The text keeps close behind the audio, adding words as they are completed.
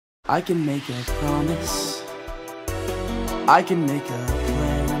I can make a promise, I can make a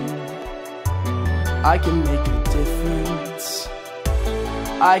plan, I can make a difference,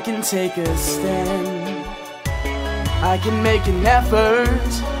 I can take a stand, I can make an effort,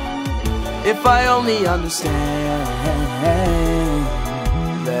 if I only understand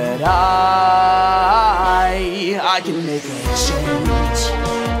that I can make a change.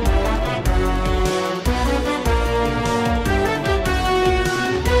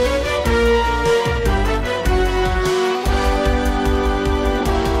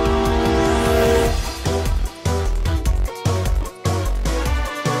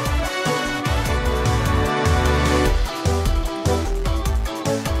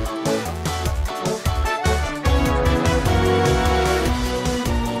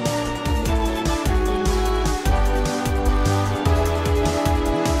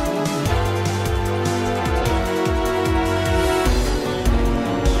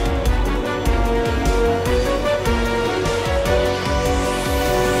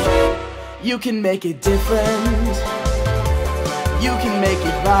 You can make it different, you can make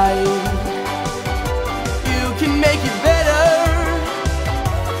it right, you can make it better,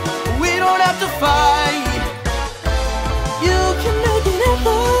 we don't have to fight. You can make an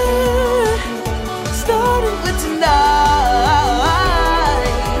effort, starting with tonight,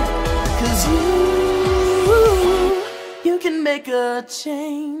 'cause you can make a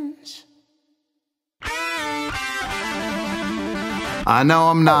change. I know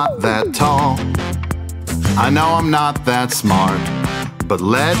I'm not that tall, I know I'm not that smart, but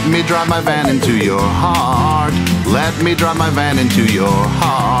let me drive my van into your heart. Let me drive my van into your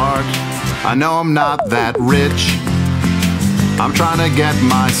heart. I know I'm not that rich, I'm trying to get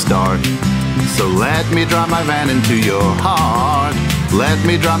my start, so let me drive my van into your heart. Let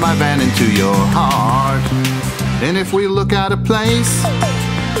me drive my van into your heart. And if we look at a place,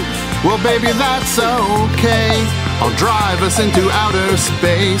 well baby that's okay, I'll drive us into outer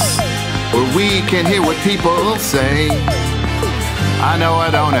space, where we can hear what people say. I know I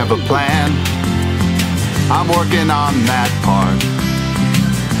don't have a plan, I'm working on that part.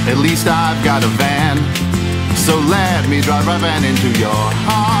 At least I've got a van, so let me drive my van into your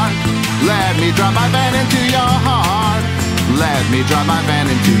heart. Let me drive my van into your heart. Let me drive my van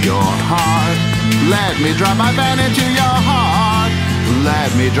into your heart. Let me drive my van into your heart.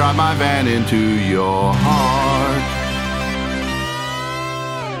 Let me drive my van into your heart.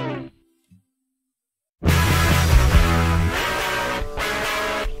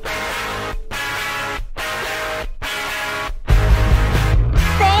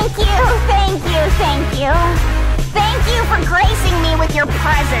 Thank you. Thank you for gracing me with your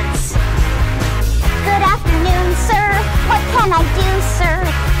presence. Good afternoon, sir. What can I do, sir?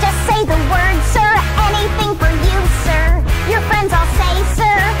 Just say the word, sir. Anything for you, sir. Your friends all say,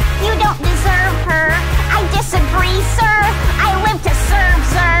 sir, you don't deserve her. I disagree, sir. I live to serve,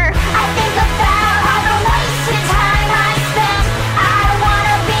 sir. I think about all the wasted time I spent. I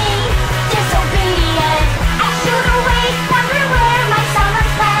wanna be disobedient. I shoot away everywhere my summer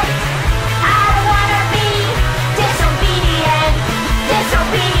spent. I wanna be disobedient.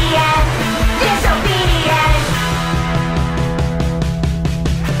 Disobedient. Disobedient.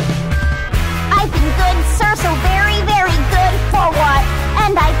 I've been good, sir, so very, very good. For what?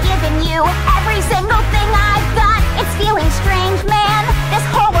 And I've given you every single thing I've got. It's feeling strange, man. This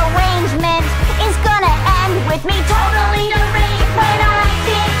whole arrangement is gonna end with me totally deranged. When I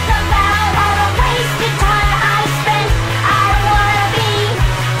think about all the wasted time I spent, I wanna be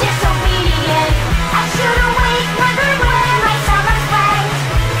disobedient. I shoot away everywhere my summer spent.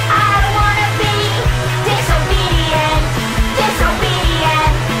 I wanna be disobedient.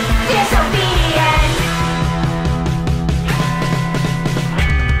 Disobedient. Disobedient.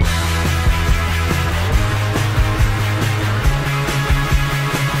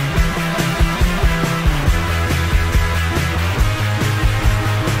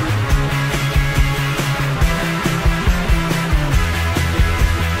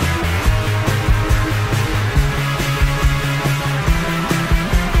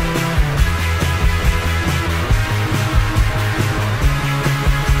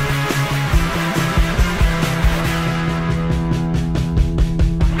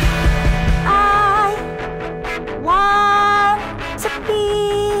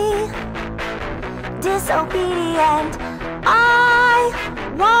 Disobedient. I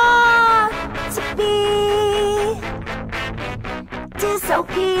want to be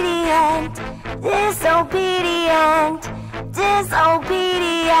disobedient. Disobedient.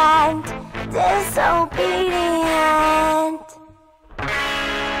 Disobedient. Disobedient.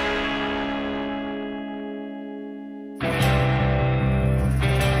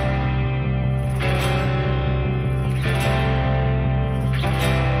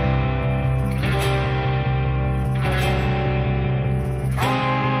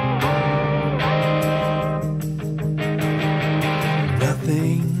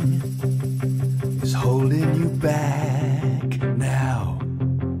 Nothing is holding you back now.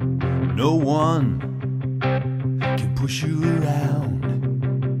 No one can push you around.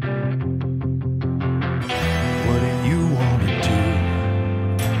 What do you want to do?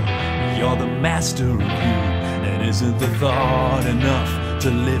 You're the master of you, and isn't the thought enough to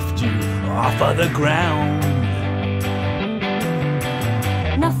lift you off of the ground?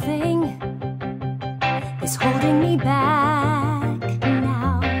 Nothing is holding me back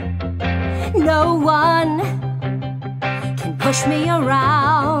now. No one can push me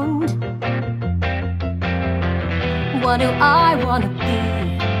around. What do I want to be?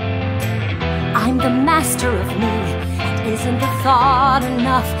 I'm the master of me, and isn't the thought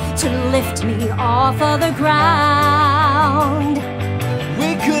enough to lift me off of the ground?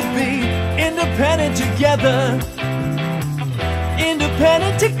 We could be independent together.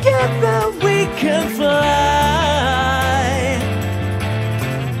 Independent together we can fly.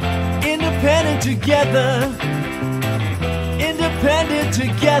 Independent together. Independent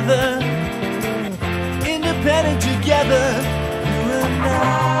together. Independent together, you and I.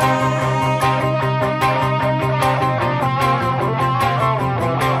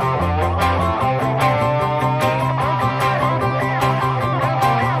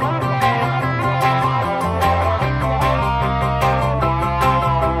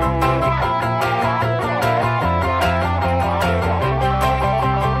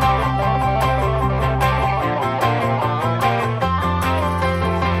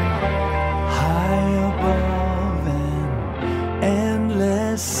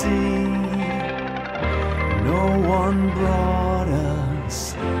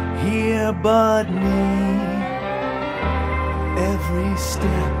 But me, every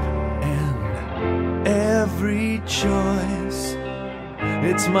step and every choice.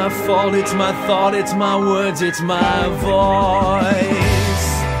 It's my fault, it's my thought, it's my words, it's my voice.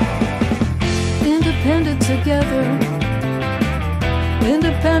 Independent together.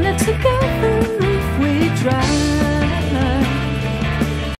 Independent together if we try.